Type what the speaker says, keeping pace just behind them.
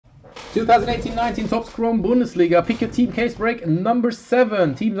2018-19 Top Chrome Bundesliga. Pick your team. Case break number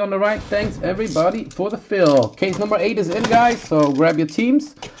 7. Teams on the right. Thanks everybody for the fill. Case number 8 is in, guys. So grab your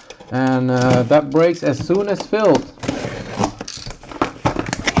teams, and that breaks as soon as filled.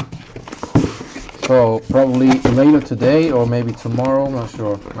 So probably later today or maybe tomorrow. I'm not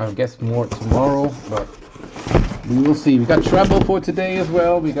sure. I guess more tomorrow, but we will see. We got treble for today as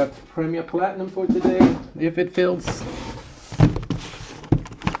well. We got Premier Platinum for today if it fills.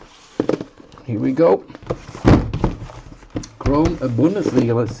 Here we go. Chrome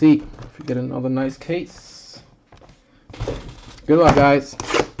Bundesliga. Let's see if we get another nice case. Good luck, guys.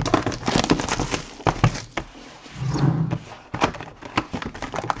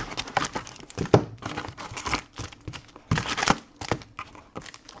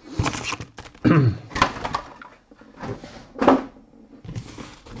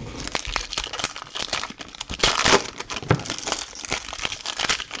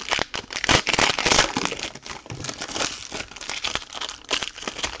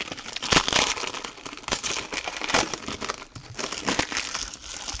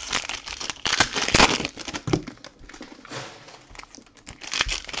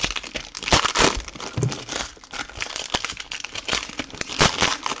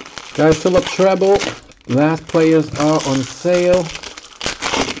 Guys, fill up treble. Last players are on sale.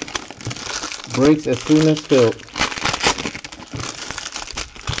 Breaks as soon as filled.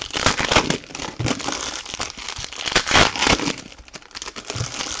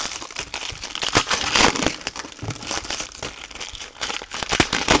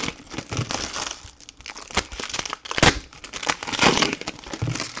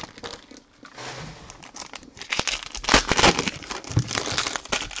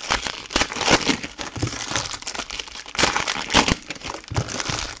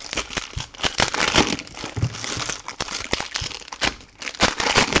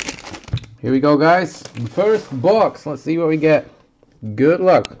 Here we go, guys. First box. Let's see what we get. Good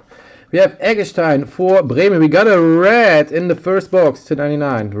luck. We have Eggestein for Bremen. We got a red in the first box to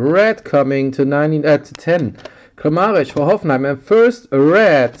 99. Red coming to 10. Kramaric for Hoffenheim. And first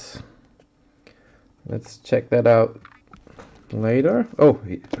red. Let's check that out later. Oh,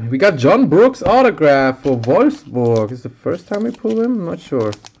 we got John Brooks autograph for Wolfsburg. Is the first time we pulled him? I'm not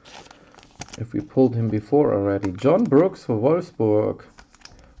sure if we pulled him before already. John Brooks for Wolfsburg.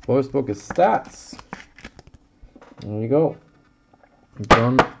 Wolfsburg is stats. There you go.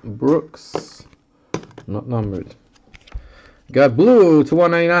 John Brooks. Not numbered. Got blue to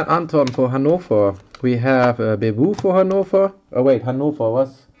 199 Anton for Hannover. We have Bebu for Hannover. Oh wait, Hannover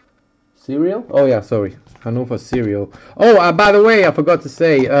was cereal? Oh yeah, sorry. Hannover cereal. Oh, by the way, I forgot to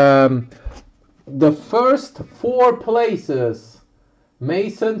say, the first 4 places,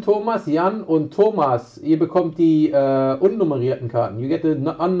 Mason, Thomas, Jan und Thomas, ihr bekommt die unnummerierten Karten. You get the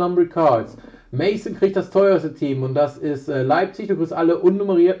unnumbered cards. Mason kriegt das teuerste Team und das ist Leipzig. Du kriegst alle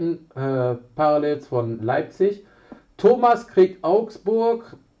unnummerierten Parallels von Leipzig. Thomas kriegt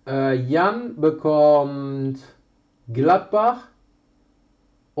Augsburg. Jan bekommt Gladbach.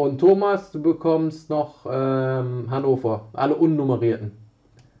 Und Thomas, du bekommst noch Hannover. Alle unnummerierten.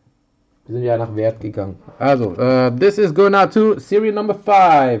 Wir sind ja nach Wert gegangen. Also, this is going out to Serial Number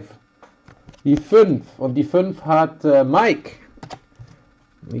 5. Die 5. Und die 5 hat Mike.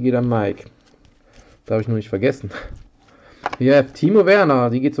 Wie geht an Mike? Das habe ich nur nicht vergessen. Wir have Timo Werner.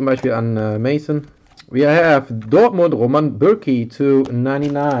 Die geht zum Beispiel an Mason. We have Dortmund Roman Bürki to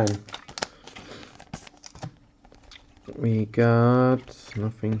 99. We got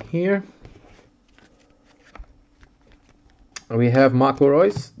nothing here. We have Marco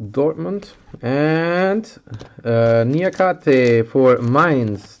Reus, Dortmund, and Niakate for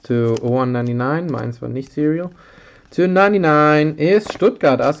Mainz to 199. Mainz war nicht Serial. To 99 is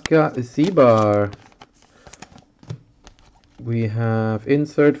Stuttgart, Aska Siebar. We have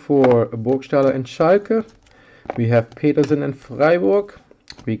insert for Burgstaller and Schalke. We have Petersen and Freiburg.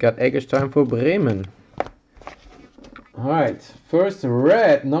 We got Eggestein for Bremen. Alright, first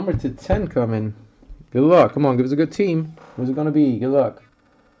red, number to 10 coming. Good luck. Come on, give us a good team. Who's it going to be? Good luck.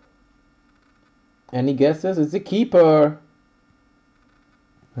 Any guesses? It's a keeper.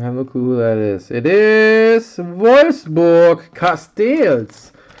 I have no clue who that is. It is Wolfsburg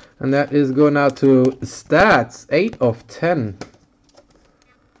Castells. And that is going out to stats. 8 of 10.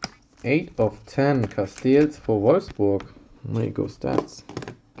 8 of 10 Castells for Wolfsburg. There you go, stats.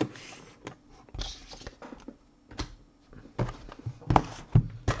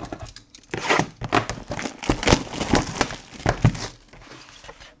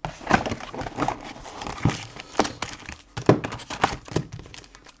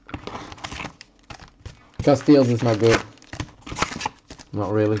 Castells is not good.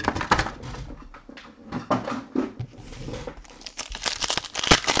 Not really.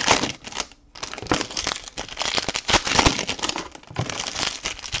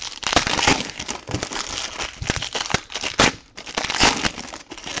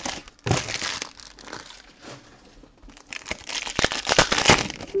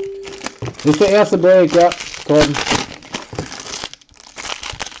 Das ist der erste Break, ja. Komm.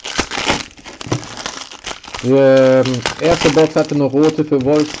 Die erste Box hatte eine rote für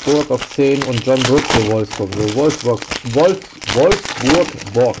Wolfsburg auf 10 und John Brooks für Wolfsburg. So, Wolfsburg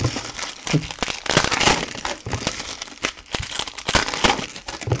Box.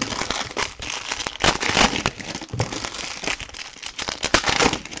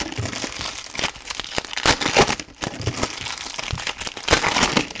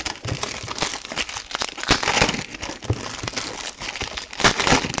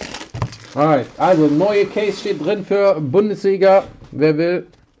 Alright, also neue Case steht drin für Bundesliga. Wer will?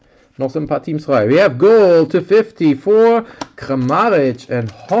 Noch sind ein paar Teams frei. We have gold to 50 for Kramaric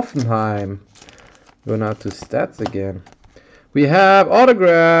and Hoffenheim. Going out to stats again. We have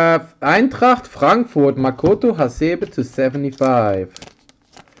autograph Eintracht Frankfurt Makoto Hasebe to 75.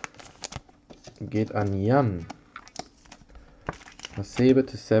 Geht an Jan. Hasebe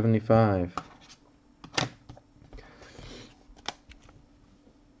to 75.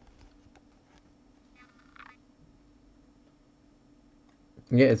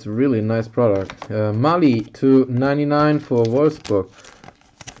 Yeah, it's really a nice product. Mali to 99 for Wolfsburg.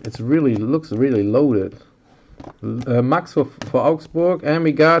 It's really looks really loaded. Max for Augsburg, and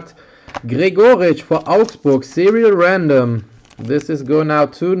we got Gregoric for Augsburg. Serial random. This is going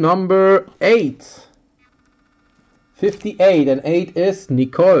out to number 8. 58, and 8 is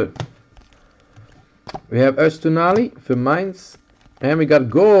Nicole. We have Öztunali for Mainz, and we got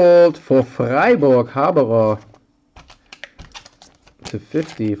gold for Freiburg. Haberer. To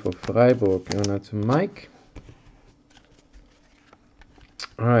 50 for Freiburg, going out to Mike.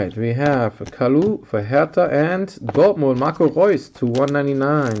 Alright, we have Kalu for Hertha and Dortmund, Marco Reus to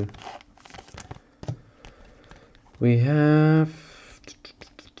 199. We have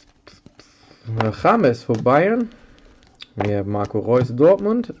James for Bayern. We have Marco Reus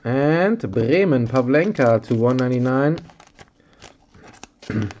Dortmund and Bremen, Pavlenka to 199.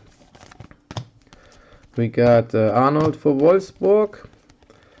 We got Arnold for Wolfsburg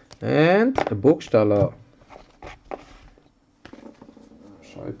and Burgstaller.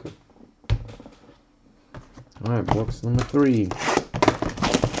 Schalke. Alright, box number 3.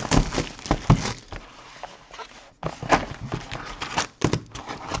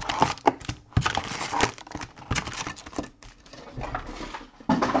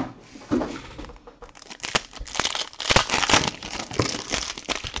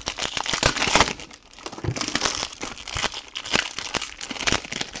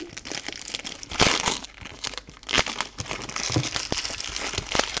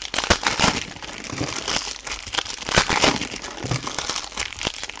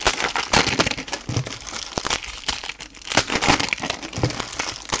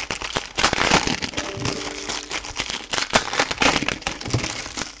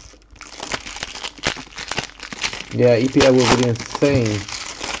 Yeah, EPL will be insane.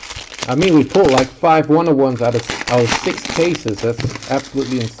 I mean, we pulled like 5 1-of-1s out of 6 cases. That's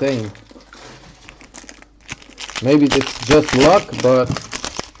absolutely insane. Maybe it's just luck, but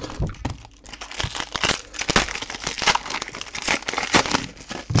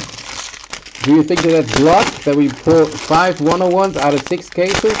do you think that that's luck that we pulled 5 1-of-1s out of 6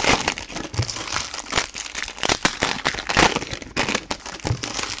 cases?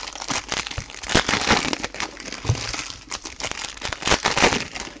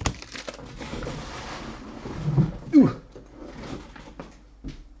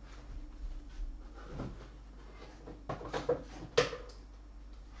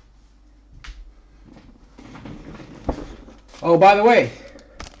 Oh, by the way,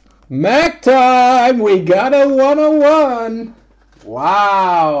 Mac time! We got a 1-of-1!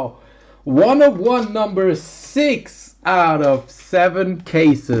 Wow! 1-of-1 number 6 out of 7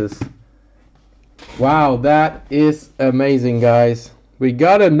 cases. Wow, that is amazing, guys. We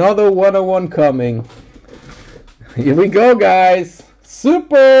got another 1-of-1 coming. Here we go, guys.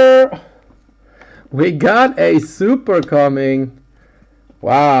 Super! We got a super coming.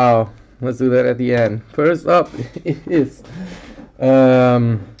 Wow. Let's do that at the end. First up is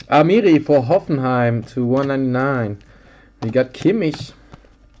Amiri for Hoffenheim to 199. We got Kimmich.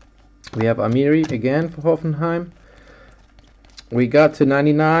 We have Amiri again for Hoffenheim. We got to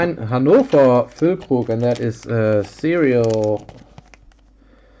 99 Hannover Füllkrug, and that is serial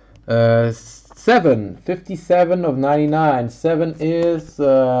 7. 57 of 99. 7 is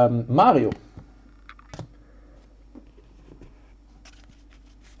Mario.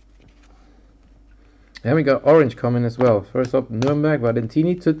 And we got orange coming as well. First up, Nuremberg,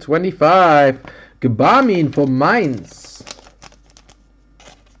 Valentini to 25. Gbamin for Mainz.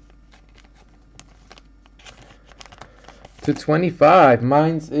 To 25.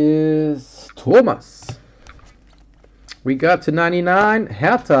 Mainz is Thomas. We got to 99,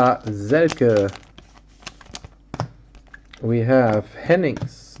 Hertha Selke. We have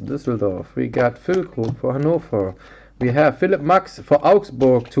Hennings, Düsseldorf. We got Füllkrug for Hannover. We have Philipp Max for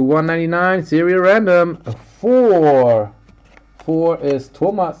Augsburg to 199, serial random. 4. 4 is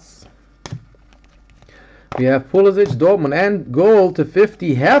Thomas. We have Pulisic, Dortmund, and gold to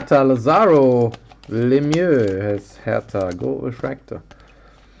 50, Hertha, Lazaro. Lemieux has Hertha, gold refractor.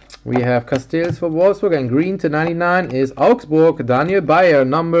 We have Castells for Wolfsburg, and green to 99 is Augsburg, Daniel Bayer,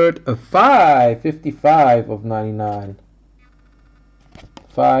 numbered 5, 55 of 99.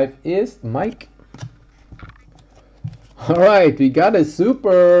 5 is Mike. Alright, we got a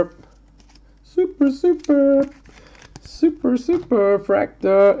super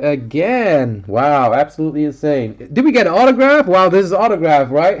fractor again. Wow, absolutely insane. Did we get an autograph? Wow, this is autograph,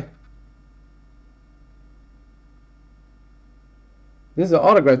 right? This is an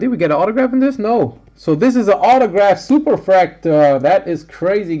autograph. Did we get an autograph in this? No. So this is an autograph super fractor. That is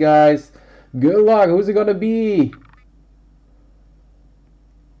crazy, guys. Good luck. Who's it gonna be?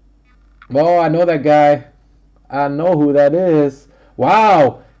 Oh, I know that guy. I know who that is.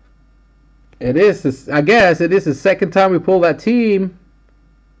 Wow. It is, I guess, it is the second time we pull that team.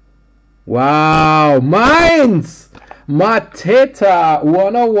 Wow. Mines! Mateta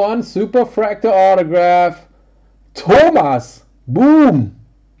 101 Super Fractor autograph. Thomas. Boom.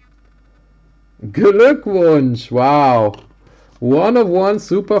 Glückwunsch. Wow. 1 of 1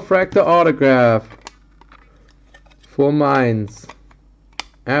 Super Fractor autograph for Mainz.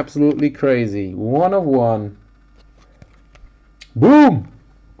 Absolutely crazy. 1 of 1. Boom.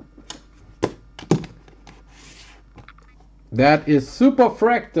 That is Super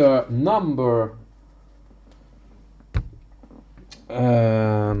Fractor number 6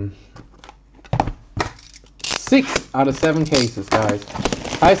 out of 7 cases, guys.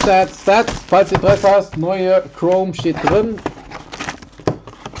 Hi Stats, falls ihr Interesse hast, neue Chrome steht drin.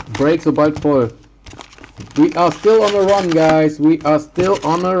 Break sobald voll. We are still on a run, guys. We are still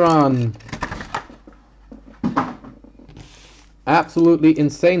on a run. Absolutely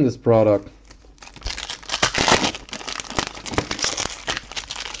insane, this product.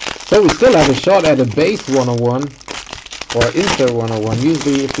 So we still have a shot at a base 101 or insert 101.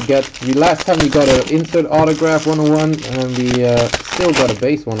 Usually if we get, the last time we got an insert autograph 101 and we still got a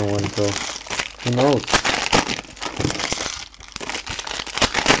base 101, so who knows.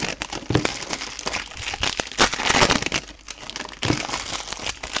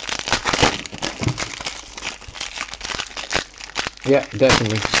 Yeah,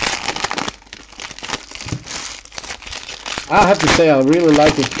 definitely. I have to say I really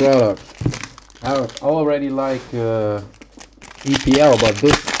like this product. I already like EPL, but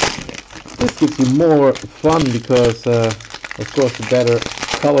this gives you more fun because of course the better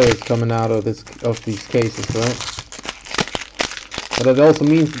color is coming out of these cases, right? But it also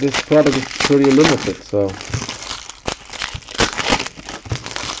means this product is pretty limited, so.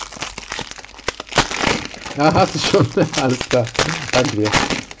 Hast du schon? Alles klar. Danke dir.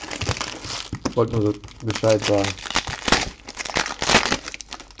 Ich wollte nur so Bescheid sagen.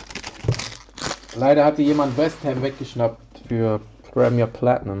 Leider hatte jemand West Ham weggeschnappt für Premier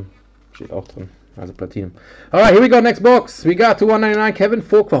Platinum. Steht auch drin. Also Platinum. Alright, here we go. Next box. We got to 199 Kevin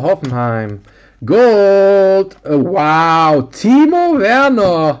Vogt for Hoffenheim. Gold. Wow. Timo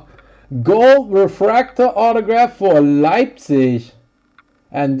Werner. Gold refractor autograph for Leipzig.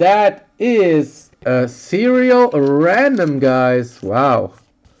 And that is a serial random, guys. Wow.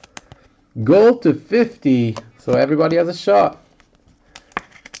 Gold to 50. So everybody has a shot.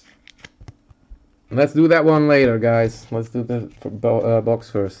 Let's do that one later, guys. Let's do the box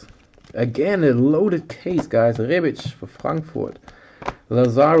first. Again, a loaded case, guys. Rebic for Frankfurt.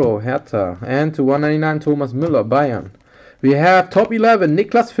 Lazaro, Hertha. And to 199, Thomas Müller, Bayern. We have top 11,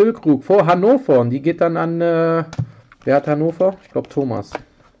 Niklas Füllkrug for Hannover. Und die geht dann an, wer hat Hannover? Ich glaube Thomas.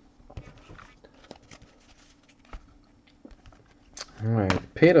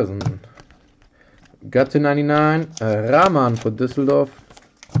 Alright, Petersen. Got to 99, Rahman for Düsseldorf.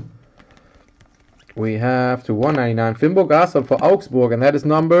 We have to 199, Fimbo Gasol for Augsburg, and that is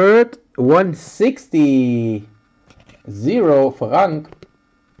numbered 160. 0, Frank.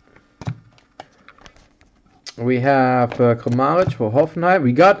 We have Kramaric for Hoffenheim.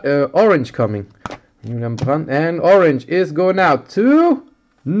 We got orange coming. And orange is going out to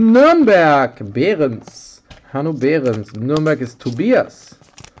Nürnberg. Behrens. Hanno Behrens. Nürnberg is Tobias.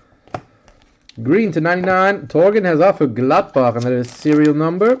 Green to 99. Torgen Hazard for Gladbach, and that is serial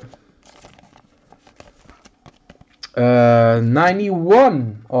number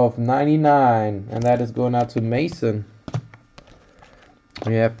 91 of 99, and that is going out to Mason.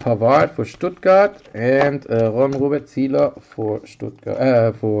 We have Pavard for Stuttgart and Ron Robert Zieler for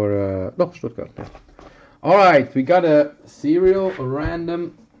Stuttgart. Stuttgart. Yeah. All right, we got a serial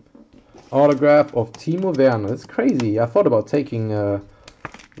random autograph of Timo Werner. It's crazy. I thought about taking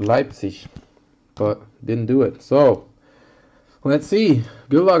Leipzig, but didn't do it. So let's see.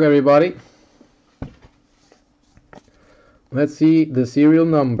 Good luck, everybody. Let's see the serial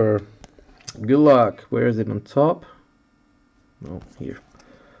number. Good luck. Where is it on top? No, here.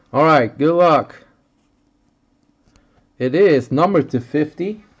 All right, good luck. It is numbered to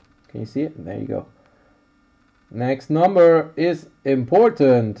 50. Can you see it? There you go. Next number is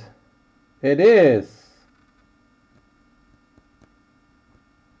important. It is.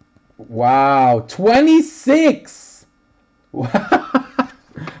 Wow, 26.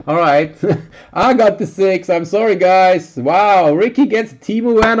 All right, I got the 6. I'm sorry, guys. Wow, Ricky gets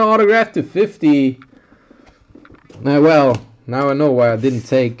Timo Werner autograph to 50. Well, now I know why I didn't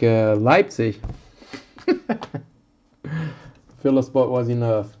take Leipzig. Filler spot was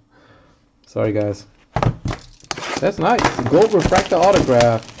enough. Sorry, guys. That's nice. Gold refractor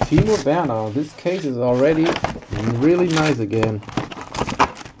autograph. Timo Werner. This case is already really nice again.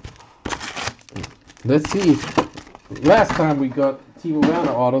 Let's see. Last time we got Timo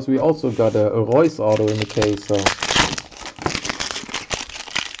Werner autos, we also got a Royce auto in the case. So.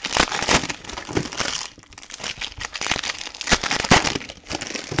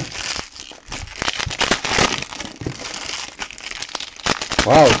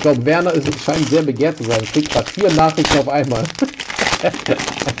 Wow, ich glaube, Werner scheint sehr begehrt zu sein. Ich krieg gerade 4 Nachrichten auf einmal.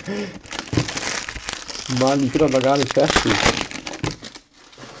 Mann, ich bin doch noch gar nicht fertig.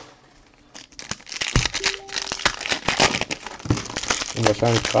 Und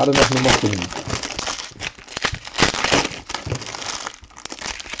wahrscheinlich gerade noch Nummer 5.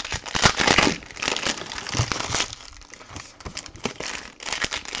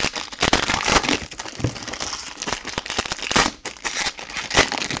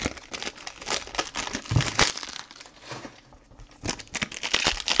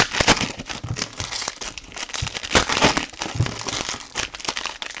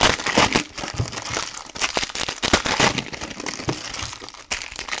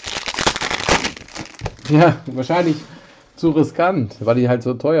 Ja, wahrscheinlich zu riskant, weil die halt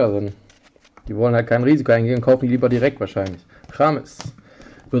so teuer sind. Die wollen halt kein Risiko eingehen, kaufen die lieber direkt wahrscheinlich. Chames.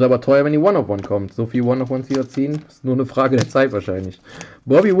 Wird aber teuer, wenn die One-of-One kommt. So viel One-of-Ones hier ziehen, ist nur eine Frage der Zeit wahrscheinlich.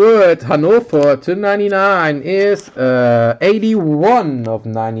 Bobby Wood, Hannover, 299 is 81 of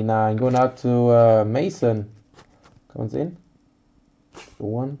 99. Going out to Mason. Kann man sehen? The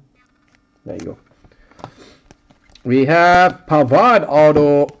one. There you go. We have Pavard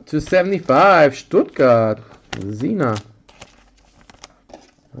auto to 75, Stuttgart. Zina.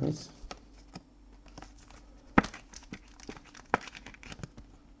 Nice.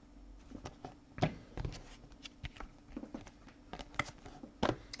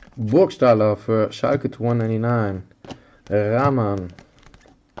 Burgstaller for Schalke to 199. Rahman.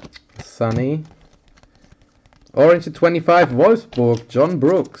 Sunny. Orange to 25, Wolfsburg, John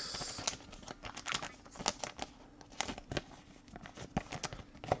Brooks.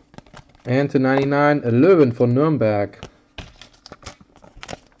 And to 99, Löwen for Nürnberg.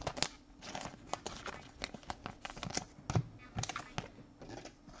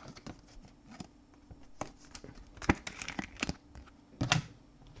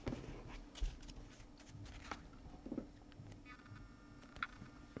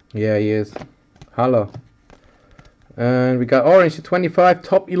 Yeah, he is. Haller. And we got orange to 25,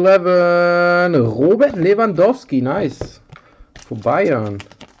 top 11, Robert Lewandowski. Nice. For Bayern.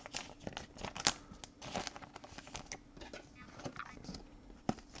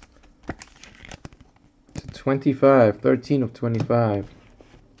 25, 13 of 25.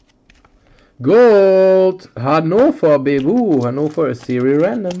 Gold, Hannover, Bebu. Hannover is serial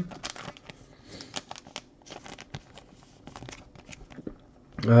random.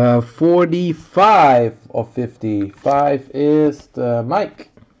 45 of 50. 5 is the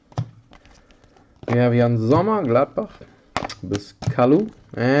Mike. We have Jan Sommer, Gladbach, Biskalu,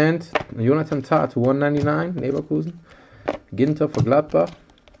 and Jonathan Tah to 199, Leverkusen. Ginter for Gladbach.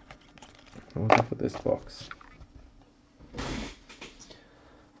 What's for this box?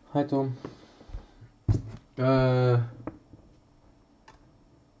 Hi Tom.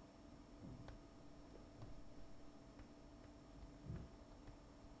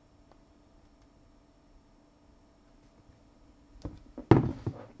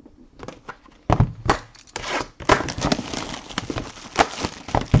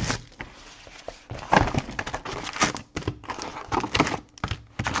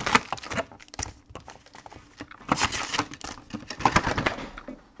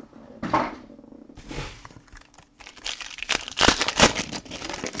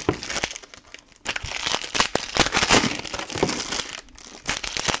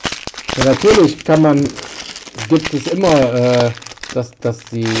 Ja, natürlich gibt es immer, dass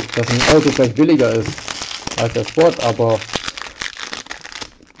ein Auto vielleicht billiger ist als der Sport, aber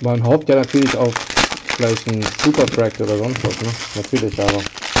man hofft ja natürlich auf vielleicht einen Supertrack oder sonst was, ne? Natürlich, aber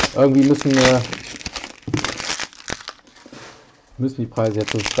irgendwie müssen die Preise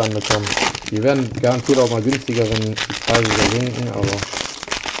jetzt zustande kommen. Die werden garantiert auch mal günstiger, wenn die Preise wieder sinken, aber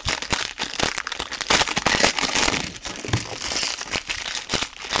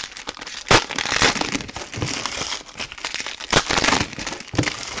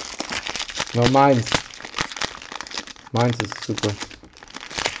nur meins ist super.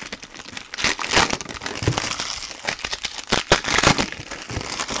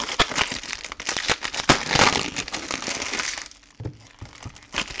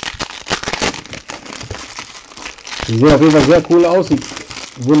 Die sehen auf jeden Fall sehr cool aus, die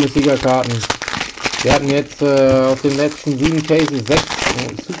Bundesliga-Karten. Wir hatten jetzt aus den letzten 7 Cases 6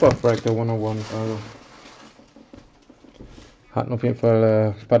 Super Fractor 101. Also hatten auf jeden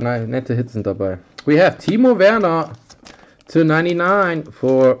Fall ein paar nette Hits sind dabei. We have Timo Werner to 99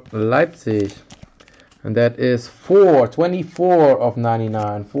 for Leipzig. And that is 24 of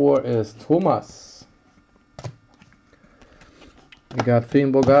 99. 4 is Thomas. We got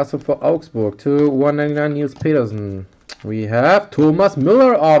Finn Bogaso for Augsburg to 199 Niels Petersen. We have Thomas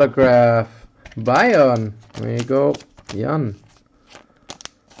Müller autograph. Bayern. There you go. Jan.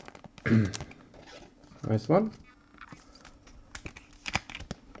 Nice one.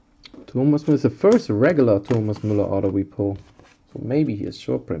 Thomas Müller is the first regular Thomas Müller auto we pull. So maybe he is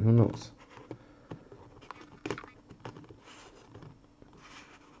short print. Who knows?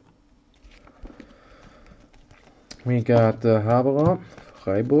 We got Haberer,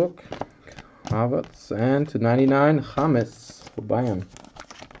 Freiburg, Havertz, and to 99 James for Bayern.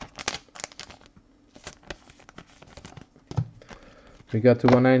 We got to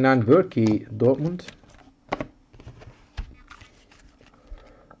 199 Wörki, Dortmund.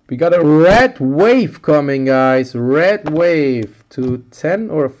 We got a red wave coming, guys. Red wave to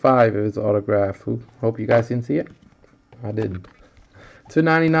 10 or 5 if it's autograph. Hope you guys didn't see it. I didn't.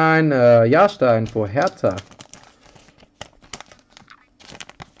 299 Jahrstein for Hertha.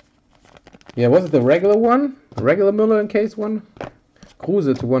 Yeah, was it the regular one? Regular Müller in case one?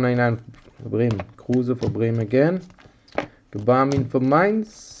 Kruse to 199 for Bremen. Kruse for Bremen again. Gebarmin for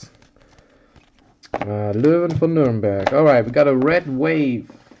Mainz. Löwen for Nuremberg. Alright, we got a red wave.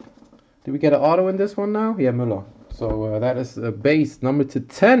 Did we get an auto in this one now? Yeah, Müller. So that is a base number to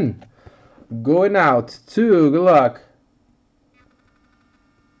 10. Going out to, good luck.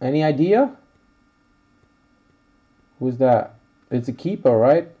 Any idea? Who's that? It's a keeper,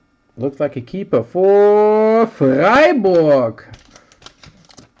 right? Looks like a keeper for Freiburg.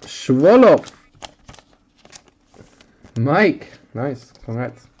 Schwolow. Mike. Nice.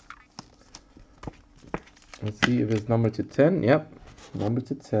 Congrats. Let's see if it's number to 10. Yep. Number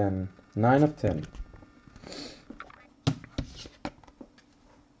to 10. 9 of 10.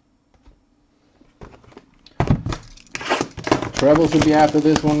 Treble should be after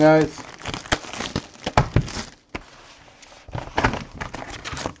this one, guys.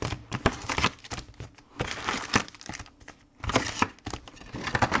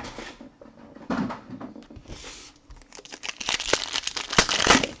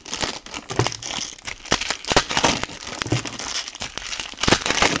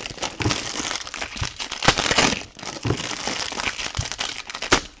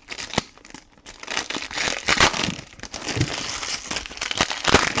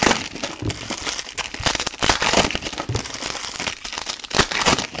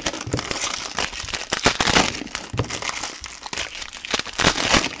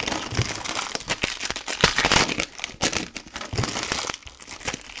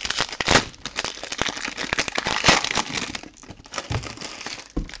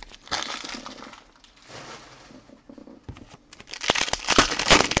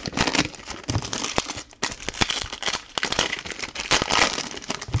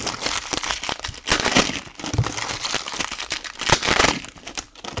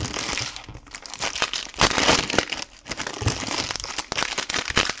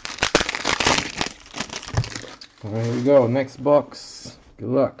 There we go, next box. Good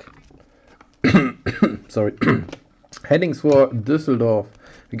luck. Sorry. Headings for Düsseldorf.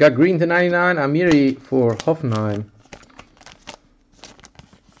 We got green to 99, Amiri for Hoffenheim.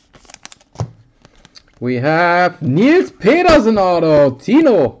 We have Niels Petersen auto,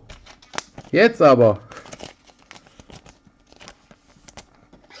 Tino. Jetzt aber.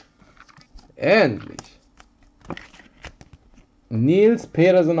 Endlich. Niels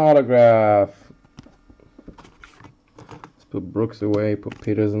Petersen autograph. Put Brooks away, put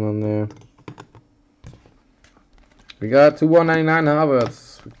Peterson on there. We got 2/199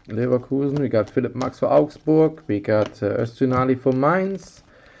 Havertz, Leverkusen. We got Philipp Max for Augsburg. We got Öztunali for Mainz.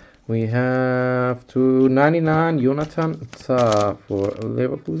 We have 2/99 Jonathan Tah for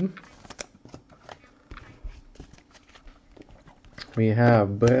Leverkusen. We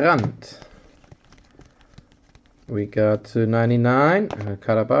have Brandt. We got 2/99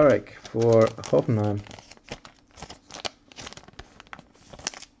 Karabarek for Hoffenheim.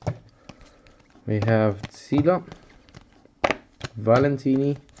 We have Zieler.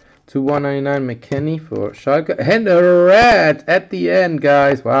 Valentini, 2/199 McKennie for Schalke, and a red at the end,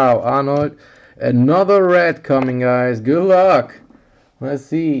 guys. Wow, Arnold, another red coming, guys. Good luck. Let's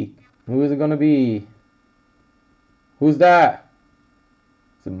see, who is it gonna be? Who's that?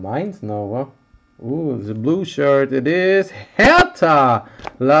 Is it Mainz? No, huh? Ooh, it's a blue shirt. It is Hertha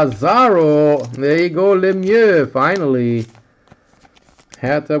Lazaro. There you go, Lemieux. Finally,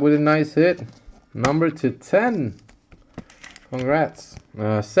 Hertha with a nice hit. Number to 10. Congrats.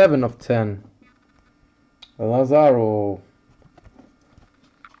 7 of 10. Lazaro.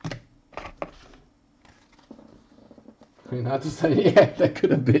 I mean, I just said, yeah, that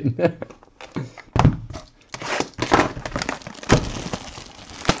could have been.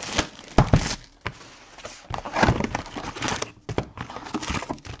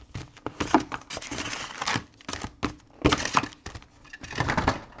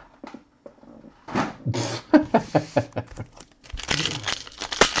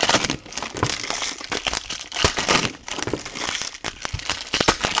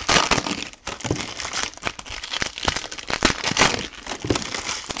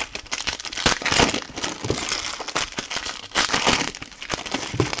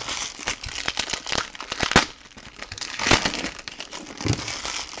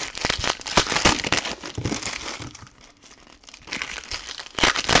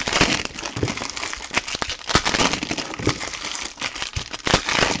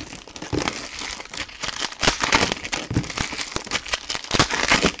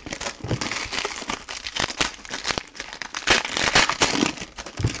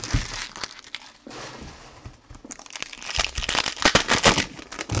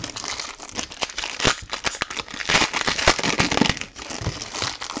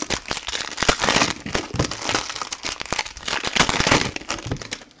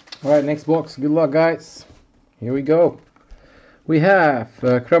 Alright, next box. Good luck, guys. Here we go. We have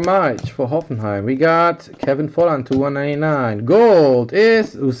Kramaric for Hoffenheim. We got Kevin Volland to 199. Gold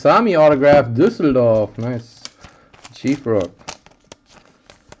is Usami autograph Düsseldorf. Nice. Chief Rock.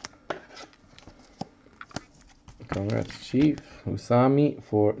 Congrats, Chief. Usami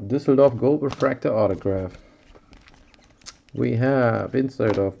for Düsseldorf gold refractor autograph. We have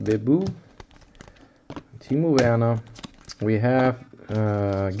insert of Bebu. Timo Werner. We have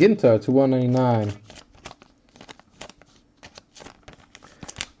Ginter to 199.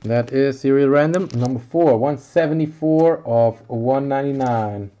 That is serial random number 4, 174 of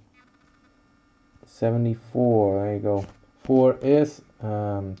 199. 74, there you go. 4 is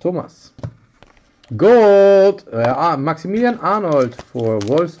Thomas. Gold, Maximilian Arnold for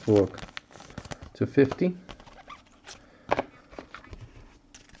Wolfsburg to 50.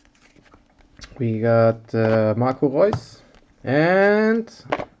 We got Marco Reus and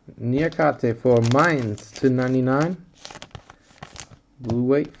Niakate for Mainz to 99. Blue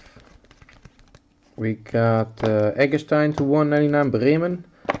Wave. We got Eggestein to 199 Bremen.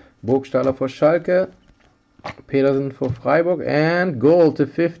 Burgstaller for Schalke. Peterson for Freiburg. And gold to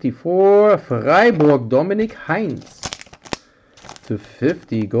 50 for Freiburg. Dominik Heinz to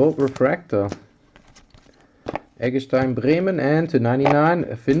 50. Gold refractor. Eggestein Bremen. And to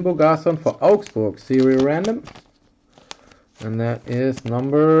 99 Finn Bogason for Augsburg. Serial random. And that is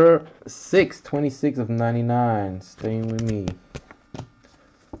number 6. 26 of 99. Staying with me.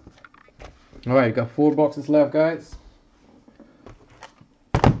 Alright, got 4 boxes left, guys.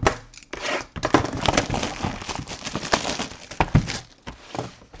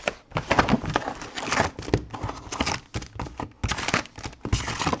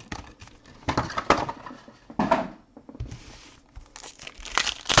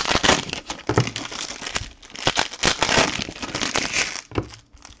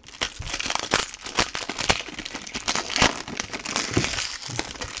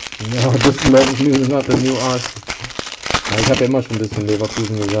 Ja, das glaube ich ist not the new Art. Ja, ich habe ja immer schon ein bisschen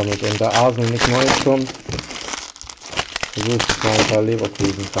Leverkusen gesammelt und da Arsenal nichts Neues kommt, versuche ich mal ein paar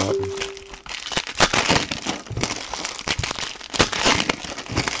Leverkusen-Karten.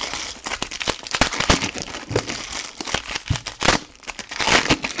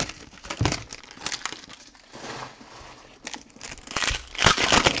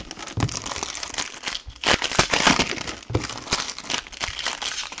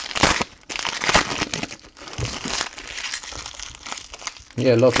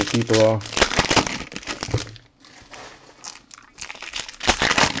 Yeah, lots of people are.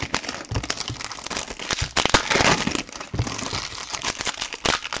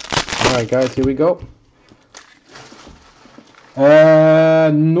 Alright guys, here we go.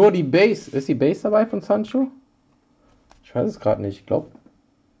 Nur die Base. Ist die Base dabei von Sancho? Ich weiß es gerade nicht, ich glaube.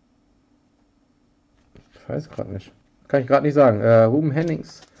 Ich weiß es gerade nicht. Kann ich gerade nicht sagen. Ruben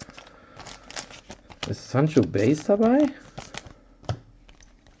Hennings. Ist Sancho Base dabei?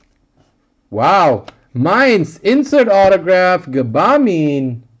 Wow. Mainz. Insert Autograph.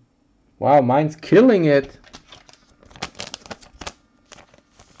 Gbamin. Wow, Mainz killing it.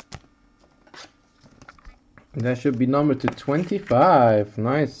 That should be numbered to 25.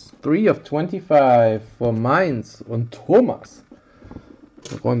 Nice. 3 of 25 for Mainz. Und Thomas.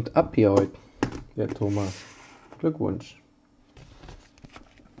 Räumt ab hier heute. Der Thomas. Glückwunsch.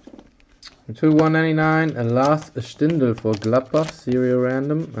 199 and last Stindl for Gladbach. Serial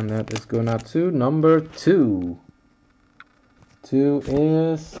random. And that is going out to number 2. 2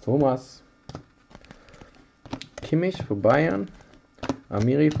 is Thomas. Kimmich for Bayern.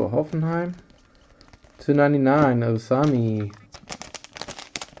 Amiri for Hoffenheim. 299 Osami.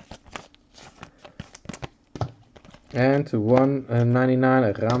 And to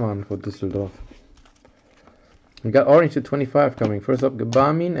 199 Rahman for Düsseldorf. We got orange to 25 coming. First up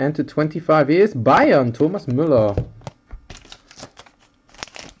Gbamin, and to 25 is Bayern, Thomas Müller.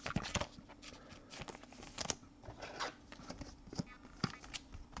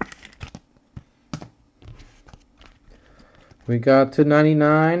 We got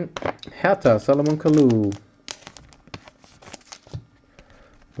 299 Hertha, Salomon Kalou.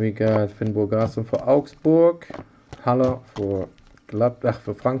 We got Finn Bogason for Augsburg, Haller for Gladbach,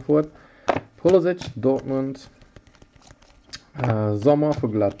 for Frankfurt, Pulisic, Dortmund, Sommer für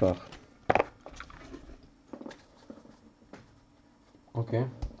Gladbach. Okay,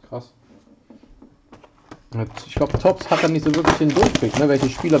 krass. Ich glaube, Tops hat er nicht so wirklich den Durchblick, ne, welche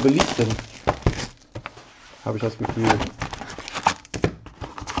Spieler beliebt sind. Habe ich das Gefühl.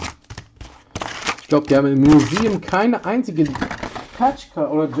 Ich glaube, die haben im Museum keine einzige Patchkarte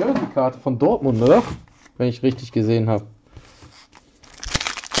oder Jersey-Karte von Dortmund, oder? Wenn ich richtig gesehen habe.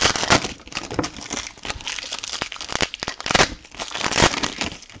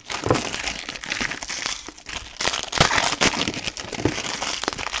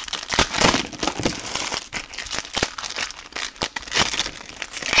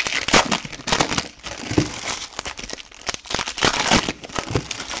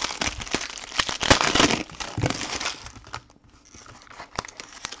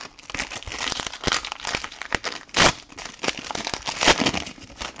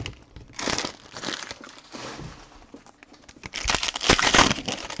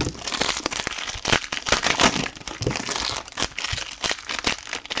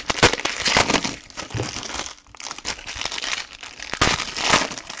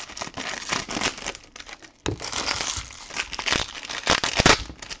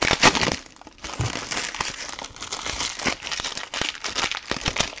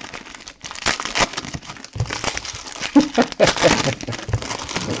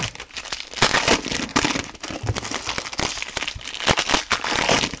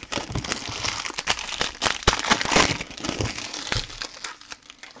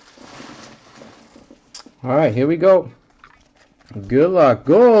 Alright, here we go. Good luck.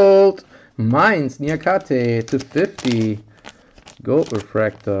 Gold. Mainz, Niakate to 50. Gold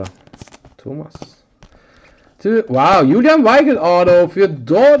refractor. Thomas. Wow, Julian Weigel Auto für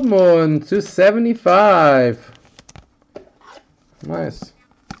Dortmund to 75. Nice.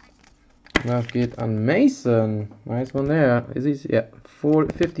 Das geht an Mason. Nice one there. Is he? Yeah,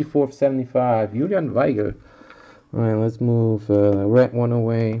 54 of 75. Julian Weigel. Alright, let's move the red one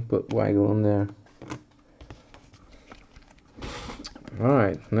away. Put Weigel on there.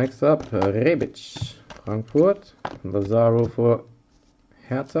 Alright, next up, Rebic, Frankfurt, Lazaro for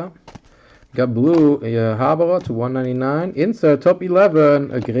Hertha. Got blue, Haberer to 199. Insert top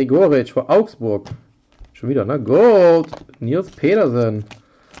 11, Gregoritsch for Augsburg. Schon wieder, ne? Gold, Niels Pedersen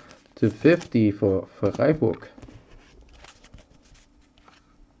to 50 for Freiburg.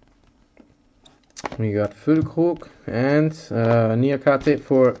 We got Füllkrug and Niakate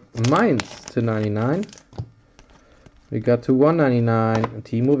for Mainz to 99. We got to 199,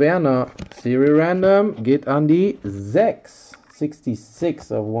 Timo Werner, Serial Random, geht an die 6,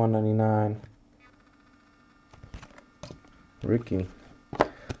 66 of 199. Ricky.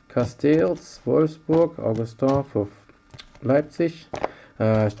 Castells, Wolfsburg, Augustin for Leipzig.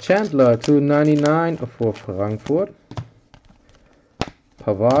 Chandler, 299 for Frankfurt.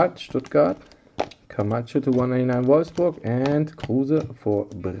 Pavard, Stuttgart. Camacho to 199 Wolfsburg, and Kruse for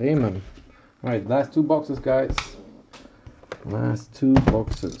Bremen. Alright, last two boxes, guys. Last two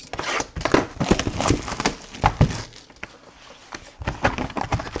boxes.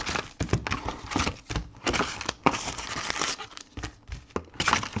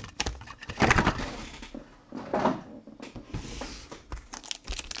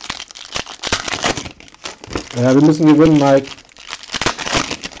 Ja, wir müssen gewinnen, Mike.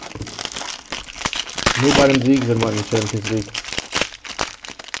 Nur bei dem Sieg sind wir in der Champions League.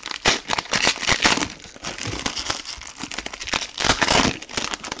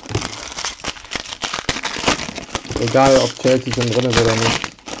 Egal, ob Chelsea schon drin ist oder nicht.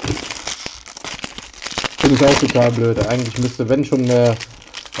 Finde ich auch total blöd. Eigentlich müsste, wenn schon der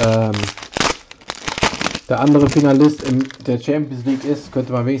andere Finalist in der Champions League ist,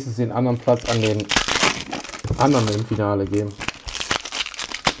 könnte man wenigstens den anderen Platz an den anderen im Finale geben.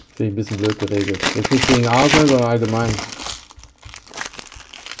 Finde ich ein bisschen blöd geregelt. Jetzt nicht gegen Arsenal, sondern allgemein.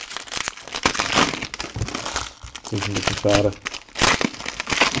 Finde ich ein bisschen schade.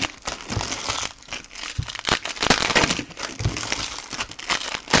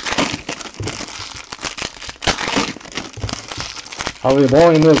 Aber wir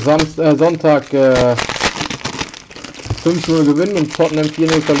brauchen nur Sonntag 5-0 gewinnen und Tottenham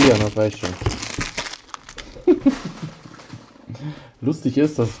 4-0 verlieren, das reicht schon. Lustig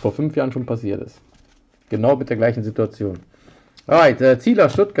ist, dass es vor 5 Jahren schon passiert ist. Genau mit der gleichen Situation. Alright, Zieler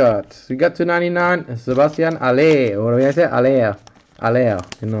Stuttgart. We got to 99. Sebastian Aller. Oder wie heißt der? Aller,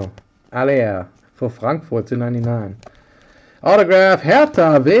 genau. Aller. For Frankfurt to 99. Autograph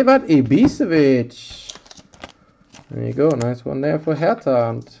Hertha. Vevat Ibisevic. There you go. Nice one there for Hertha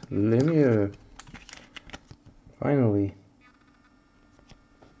and Lemieux. Finally.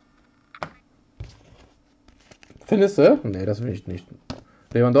 Findest du? Ne, das will ich nicht.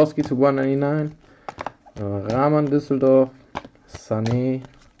 Lewandowski to 199. Rahman Düsseldorf. Sané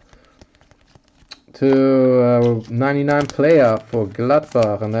to 99 player for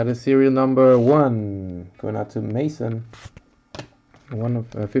Gladbach, and that is serial number 1. Going out to Mason.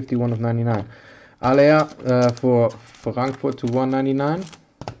 51 of 99. Aller for Frankfurt to 199.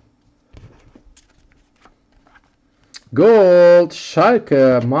 Gold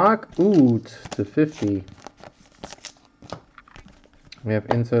Schalke Mark Uth to 50. We have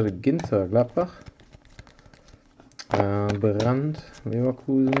inserted Ginter Gladbach. Brandt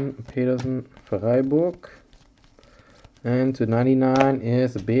Leverkusen, Pedersen Freiburg. And to 99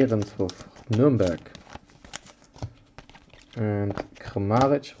 is Behrens for Nürnberg. And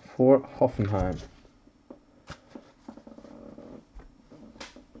Kramaric for Hoffenheim.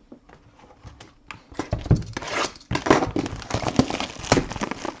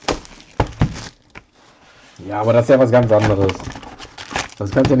 Ja, aber das ist ja was ganz anderes. Das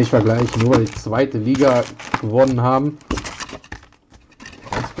kannst du ja nicht vergleichen, nur weil die zweite Liga gewonnen haben.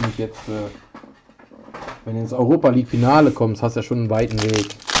 Das bin ich jetzt, wenn du ins Europa League Finale kommst, hast du ja schon einen weiten Weg.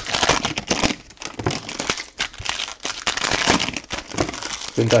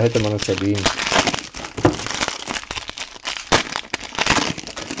 Ich finde, da hätte man es verdient.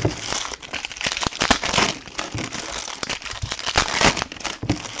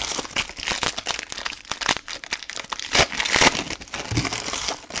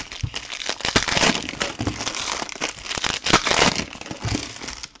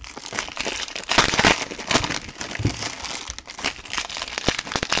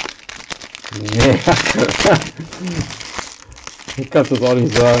 Nee. Ich kann das auch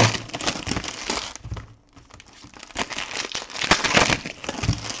nicht sagen.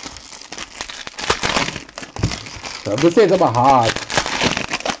 Da bist du jetzt aber hart.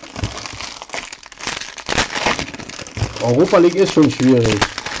 Europa League ist schon schwierig.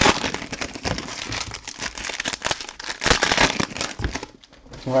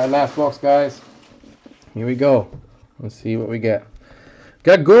 Alright, last box, guys. Here we go. Let's see what we get.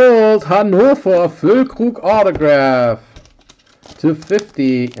 Got gold Hannover Füllkrug autograph to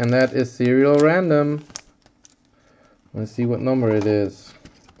 50, and that is serial random. Let's see what number it is.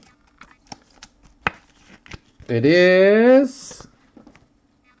 It is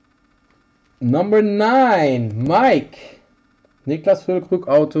number 9, Mike. Niklas Füllkrug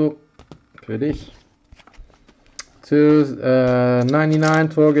Auto für dich. To 99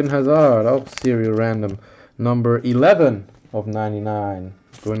 Torgen Hazard, auch serial random. Number 11 of 99.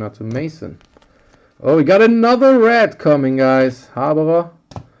 Going out to Mason. Oh, we got another red coming, guys. Haberer.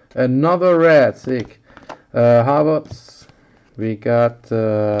 Another red. Sick. Havertz. We got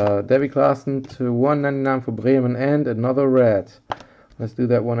David Klaassen to 199 for Bremen and another red. Let's do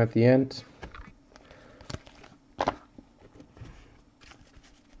that one at the end.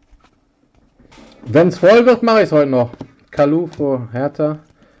 Wenn es voll wird, mache ich es heute noch. Kalu for Hertha.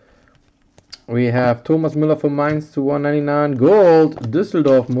 We have Thomas Müller for Mainz to 199. Gold,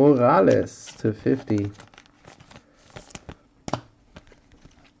 Düsseldorf, Morales to 50.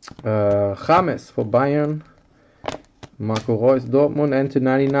 James for Bayern. Marco Reus, Dortmund, and to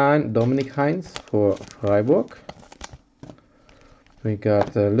 99. Dominik Heinz for Freiburg. We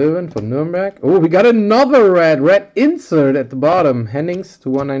got Löwen for Nuremberg. Oh, we got another red insert at the bottom. Hennings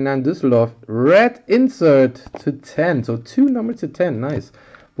to 199 Düsseldorf. Red insert to 10. So 2 numbers to 10. Nice.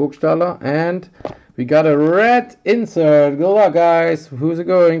 Burgstaller. And we got a red insert. Good luck, guys. Who's it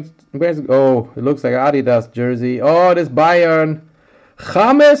going? Where's it? Oh, it looks like Adidas jersey. Oh, this Bayern.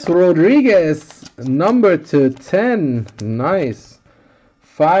 James Rodriguez. Number to 10. Nice.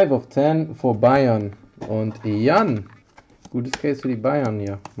 5 of 10 for Bayern. Und Jan. Gutes Case für die Bayern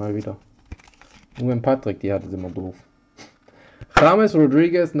hier, mal wieder. Nur wenn Patrick, die hatte es immer doof. James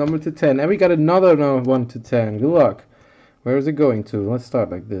Rodriguez, number to 10. And we got another one to 10. Good luck. Where is it going to? Let's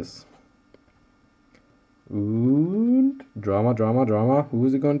start like this. Ooh, drama, drama, drama. Who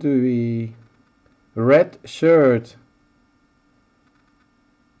is it going to be? Red shirt.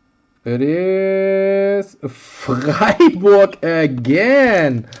 It is Freiburg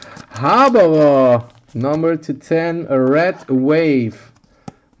again. Haberer. Number to 10, a red wave.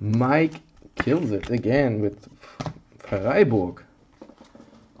 Mike kills it again with Freiburg.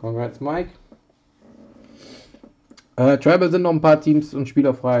 Congrats, Mike. Tribal sind noch ein paar Teams und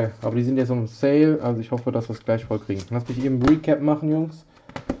Spieler frei, aber die sind jetzt im Sale, also ich hoffe, dass wir es gleich voll kriegen. Lass mich eben Recap machen, Jungs.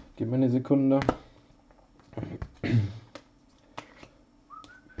 Gib mir eine Sekunde.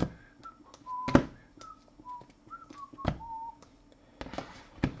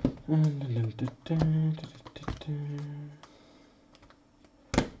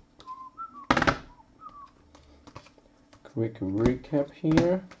 Quick recap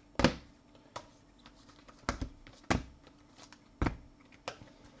here.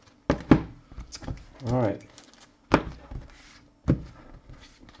 All right.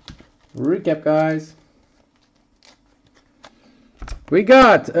 Recap, guys. We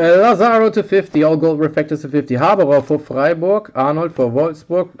got Lazaro to 50, all gold refractors to 50. Haberer for Freiburg, Arnold for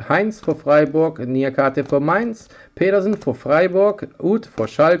Wolfsburg, Heinz for Freiburg, Niakate for Mainz, Pedersen for Freiburg, Uth for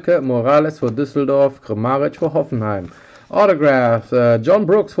Schalke, Morales for Düsseldorf, Kramaric for Hoffenheim. Autographs, John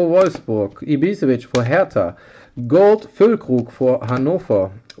Brooks for Wolfsburg, Ibisevic for Hertha, Gold Füllkrug for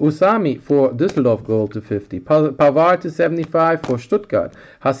Hannover, Usami for Düsseldorf gold to 50, Pavard to 75 for Stuttgart,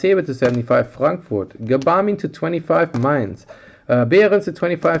 Hasebe to 75 Frankfurt, Gabamin to 25 Mainz, Behrens to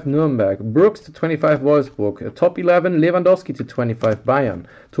 25 Nuremberg, Brooks to 25 Wolfsburg, top 11 Lewandowski to 25 Bayern,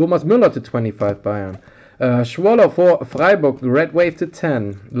 Thomas Müller to 25 Bayern, Schwoller for Freiburg, red wave to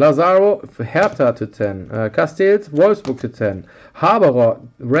 10, Lazaro for Hertha to 10, Castells Wolfsburg to 10, Haberer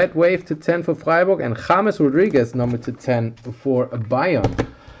red wave to 10 for Freiburg, and James Rodriguez number to 10 for Bayern.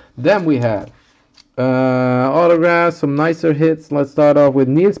 Then we had autographs, some nicer hits. Let's start off with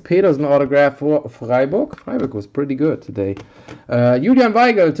Nils Petersen autograph for Freiburg. Freiburg was pretty good today. Julian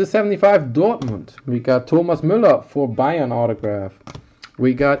Weigel to 75 Dortmund. We got Thomas Müller for Bayern autograph.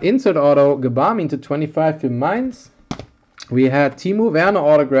 We got insert auto Gabamin to 25 for Mainz. We had Timo Werner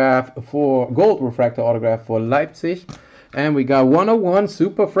autograph for gold refractor autograph for Leipzig. And we got 101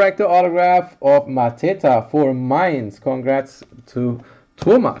 super fractor autograph of Mateta for Mainz. Congrats to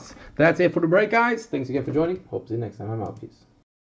Thomas. That's it for the break, guys. Thanks again for joining. Hope to see you next time. I'm out. Peace.